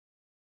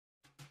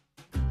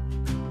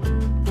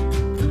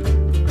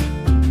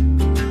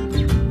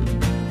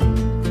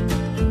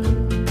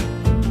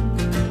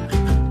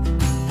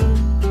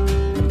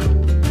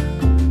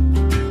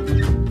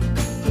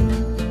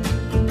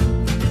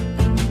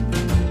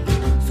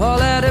fall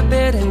out of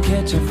bed and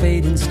catch a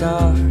fading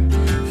star.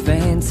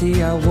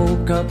 Fancy I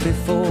woke up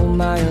before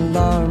my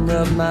alarm,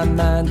 rub my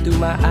mind through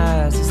my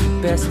eyes, it's the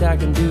best I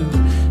can do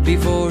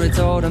before it's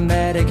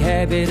automatic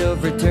habit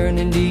of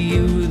returning to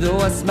you. Though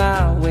I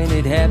smile when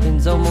it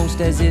happens,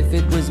 almost as if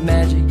it was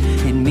magic,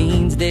 it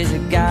means there's a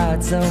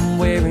God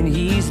somewhere and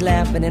he's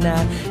laughing. And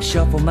I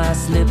shuffle my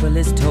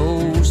slipperless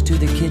toes to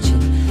the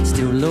kitchen,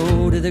 still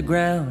low to the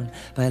ground,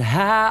 but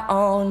high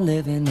on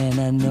living.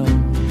 And I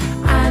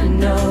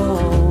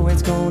know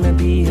it's gonna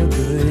be a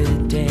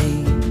good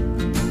day.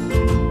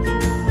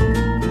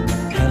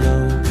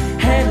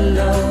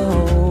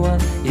 Hello,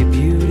 you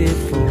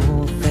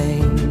beautiful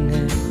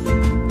thing.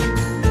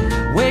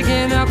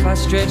 Waking up, I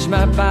stretch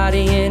my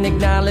body and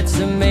acknowledge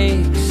some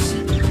aches.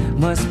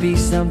 Must be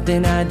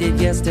something I did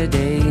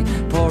yesterday.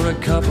 Pour a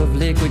cup of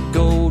liquid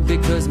gold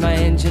because my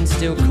engine's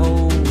still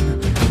cold.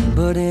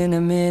 But in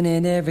a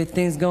minute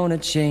everything's gonna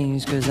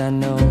change, 'cause I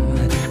know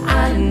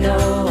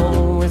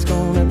it's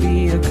gonna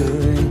be a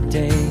good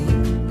day.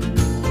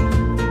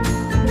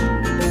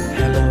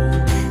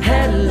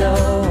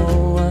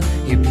 Hello,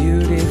 you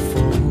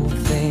beautiful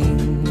thing.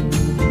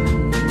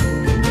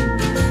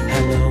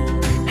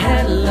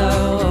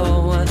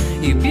 Hello,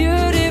 you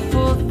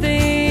beautiful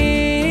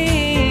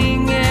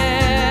thing.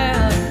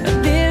 Yeah,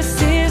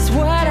 this is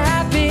what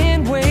I've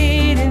been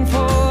waiting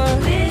for.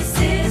 This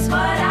is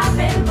what I've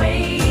been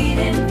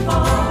waiting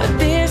for.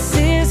 This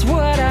is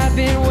what I've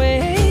been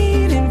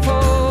waiting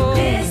for.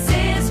 This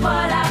is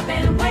what I've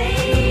been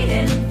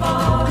waiting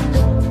for.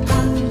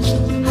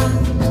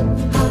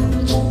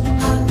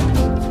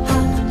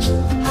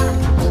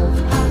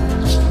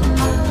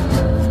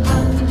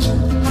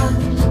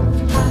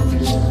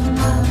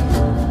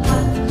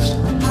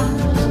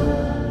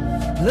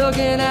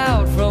 Looking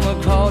out from a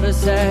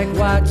cul-de-sac,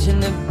 watching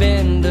the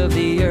bend of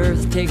the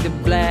earth take the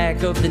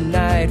black of the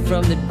night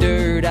from the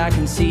dirt. I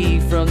can see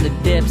from the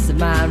depths of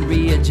my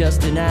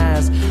readjusting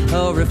eyes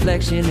a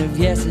reflection of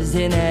yeses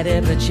in that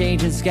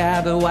ever-changing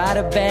sky. But why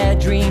do bad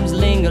dreams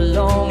linger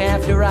long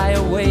after I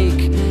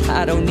awake?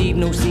 I don't need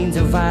no scenes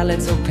of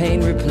violence or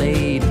pain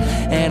replayed,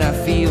 and I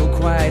feel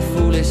quite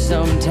foolish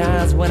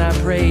sometimes when I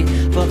pray.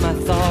 But my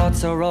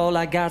thoughts are all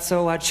I got,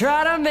 so I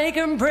try to make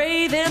them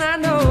brave. And I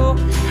know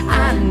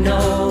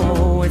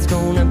it's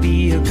gonna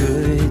be a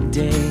good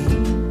day.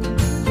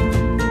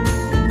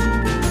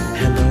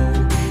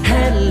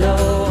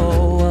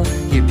 Hello,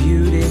 you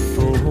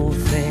beautiful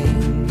thing.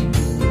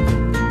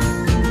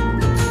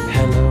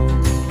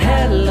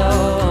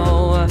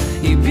 Hello,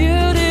 you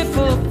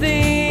beautiful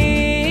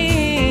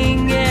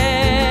thing.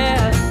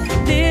 Yeah,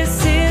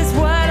 this is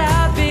what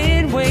I've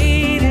been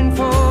waiting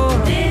for.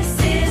 This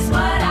is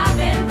what I've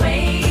been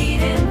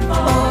waiting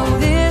for. Oh,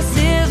 this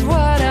is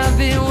what I've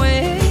been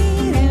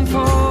waiting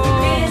for.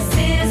 This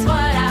is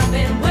what I've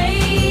been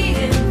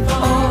waiting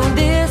for. Oh,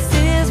 this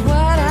is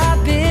what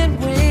I've been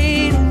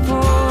waiting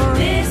for.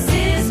 This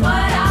is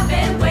what I've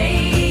been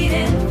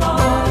waiting for.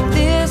 Oh,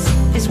 this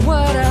is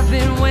what I've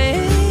been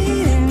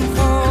waiting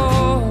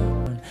for.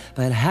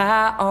 But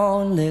high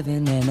on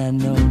living, and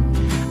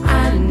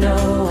I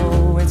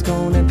know it's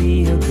gonna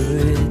be a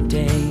good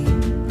day.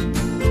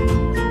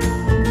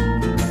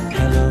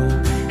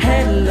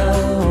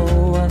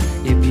 Hello,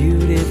 you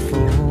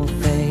beautiful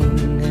thing.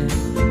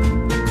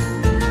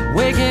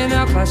 Waking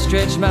up, I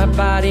stretch my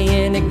body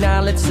and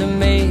acknowledge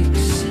some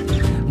aches.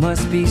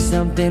 Must be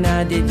something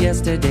I did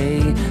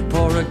yesterday.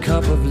 Pour a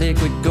cup of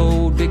liquid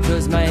gold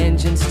because my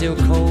engine's still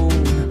cold.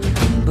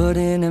 But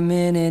in a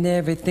minute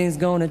everything's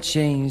gonna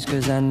change,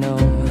 'cause I know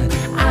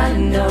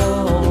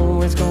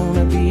it's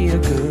gonna be a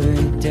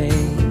good day.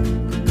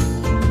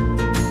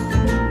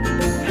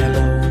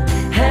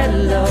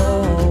 Hello,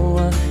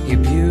 you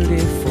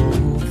beautiful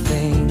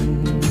thing.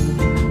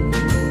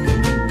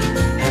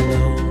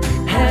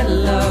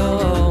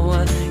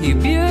 Hello, you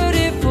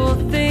beautiful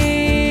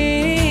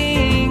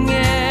thing.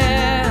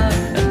 Yeah,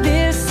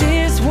 this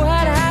is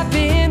what I've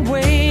been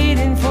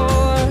waiting for.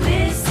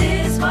 This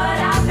is what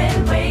I've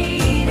been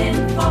waiting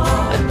for.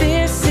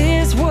 This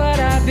is what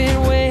I've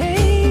been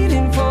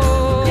waiting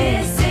for.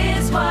 This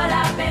is what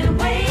I've been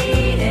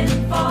waiting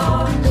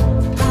for.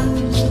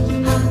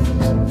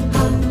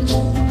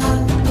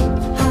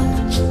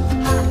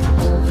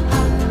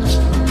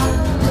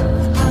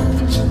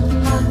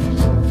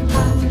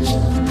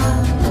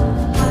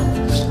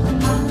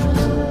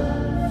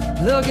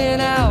 Looking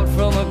out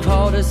from a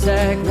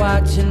cul-de-sac,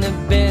 watching the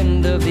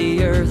bend of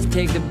the earth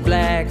take the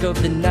black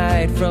of the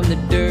night from the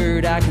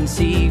dirt. I can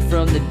see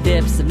from the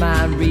depths of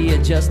my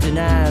readjusting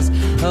eyes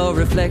a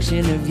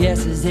reflection of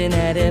yeses in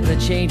that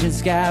ever-changing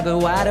sky. But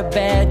why do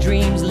bad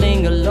dreams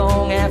linger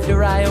long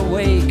after I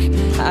awake?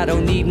 I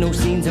don't need no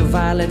scenes of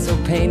violence or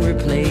pain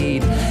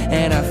replayed,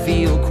 and I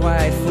feel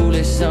quite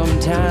foolish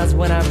sometimes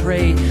when I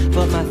pray.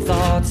 But my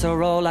thoughts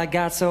are all I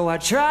got, so I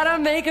try to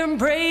make them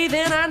brave.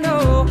 And I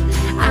know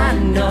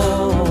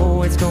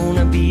it's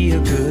gonna be a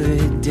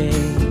good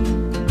day.